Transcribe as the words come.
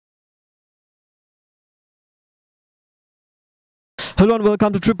Hello and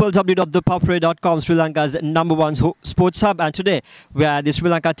welcome to www.thepapare.com, Sri Lanka's #1 sports hub. And today we are at the Sri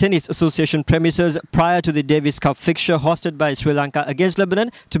Lanka Tennis Association premises prior to the Davis Cup fixture hosted by Sri Lanka against Lebanon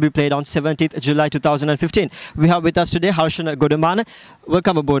to be played on 17th July 2015. We have with us today Harshana Godamanna.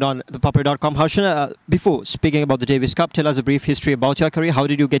 Welcome aboard on thepapare.com. Harshana, before speaking about the Davis Cup, tell us a brief history about your career. How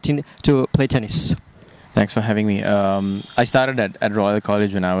did you get into play tennis? Thanks for having me. I started at Royal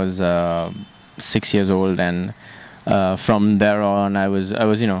College when I was 6 years old, and from there on, I was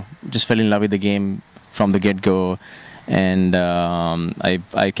just fell in love with the game from the get-go, and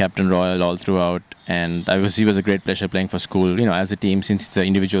I captained Royal all throughout, and it was a great pleasure playing for school, as a team, since it's an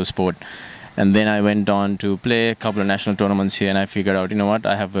individual sport. And then I went on to play a couple of national tournaments here, and I figured out,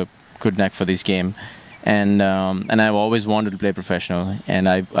 I have a good knack for this game, and I've always wanted to play professional. And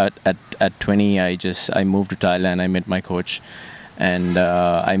at 20, I moved to Thailand. I met my coach, and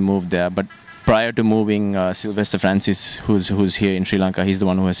I moved there. But prior to moving, Sylvester Francis, who's here in Sri Lanka, he's the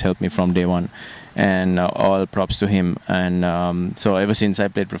one who has helped me from day one, and all props to him. And so ever since I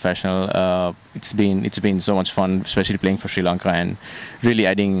played professional, it's been so much fun, especially playing for Sri Lanka and really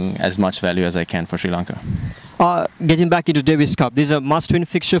adding as much value as I can for Sri Lanka. Getting back into Davis Cup, this is a must-win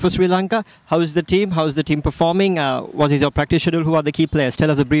fixture for Sri Lanka. How is the team? How is the team performing? What is your practice schedule? Who are the key players? Tell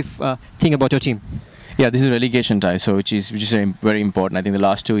us a brief thing about your team. Yeah, this is a relegation tie, so which is very important. I think the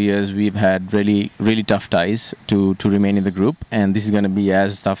last 2 years we've had really tough ties to remain in the group, and this is going to be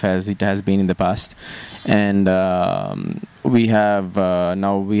as tough as it has been in the past. And we have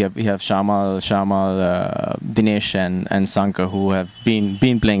Shamal, Dinesh, and Sankar, who have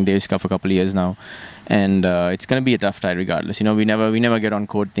been playing Davis Cup for a couple of years now. And it's going to be a tough tie regardless. We never get on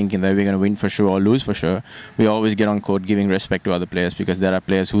court thinking that we're going to win for sure or lose for sure. We always get on court giving respect to other players, because there are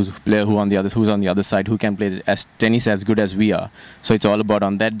players who's on the other side who can play tennis as good as we are. So it's all about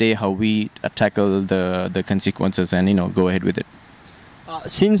on that day how we tackle the consequences and go ahead with it.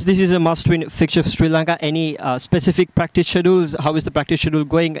 Since this is a must-win fixture for Sri Lanka, any specific practice schedules? How is the practice schedule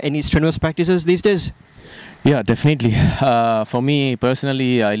going? Any strenuous practices these days? Yeah, definitely. For me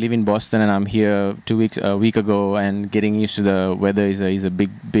personally, I live in Boston, and I'm here a week ago, and getting used to the weather is a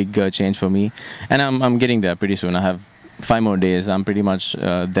big change for me. And I'm getting there pretty soon. I have 5 more days. I'm pretty much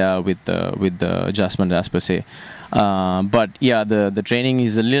there with the adjustment as per se. But yeah, the training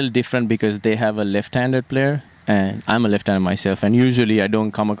is a little different because they have a left-handed player, and I'm a left-hander myself, and usually I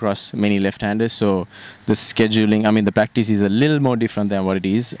don't come across many left-handers, so the scheduling, the practice is a little more different than what it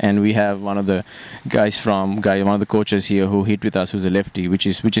is. And we have one of the one of the coaches here who hit with us, who's a lefty, which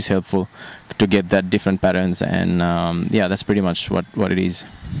is helpful to get that different patterns. And yeah, that's pretty much what it is.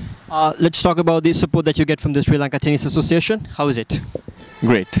 Let's talk about the support that you get from the Sri Lanka Tennis Association. How is it?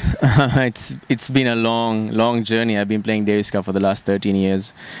 Great. It's been a long journey. I've been playing Davis Cup for the last 13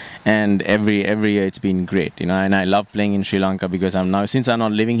 years, and every year it's been great. And I love playing in Sri Lanka because since I'm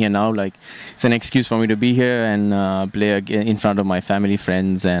not living here now, it's an excuse for me to be here and play in front of my family,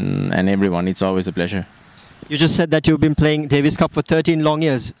 friends, and everyone. It's always a pleasure. You just said that you've been playing Davis Cup for 13 long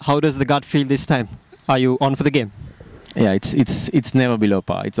years. How does the gut feel this time? Are you on for the game? Yeah, it's never below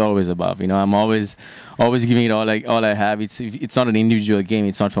par. It's always above. I'm always giving it all I have. It's not an individual game.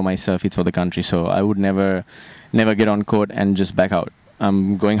 It's not for myself. It's for the country. So I would never get on court and just back out.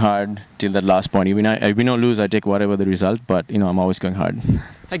 I'm going hard till that last point. Even I win or lose, I take whatever the result. But I'm always going hard.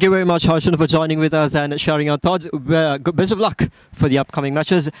 Thank you very much, Harshana, for joining with us and sharing your thoughts. Best of luck for the upcoming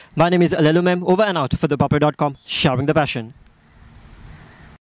matches. My name is Lelumem. Over and out for thepapare.com. Sharing the passion.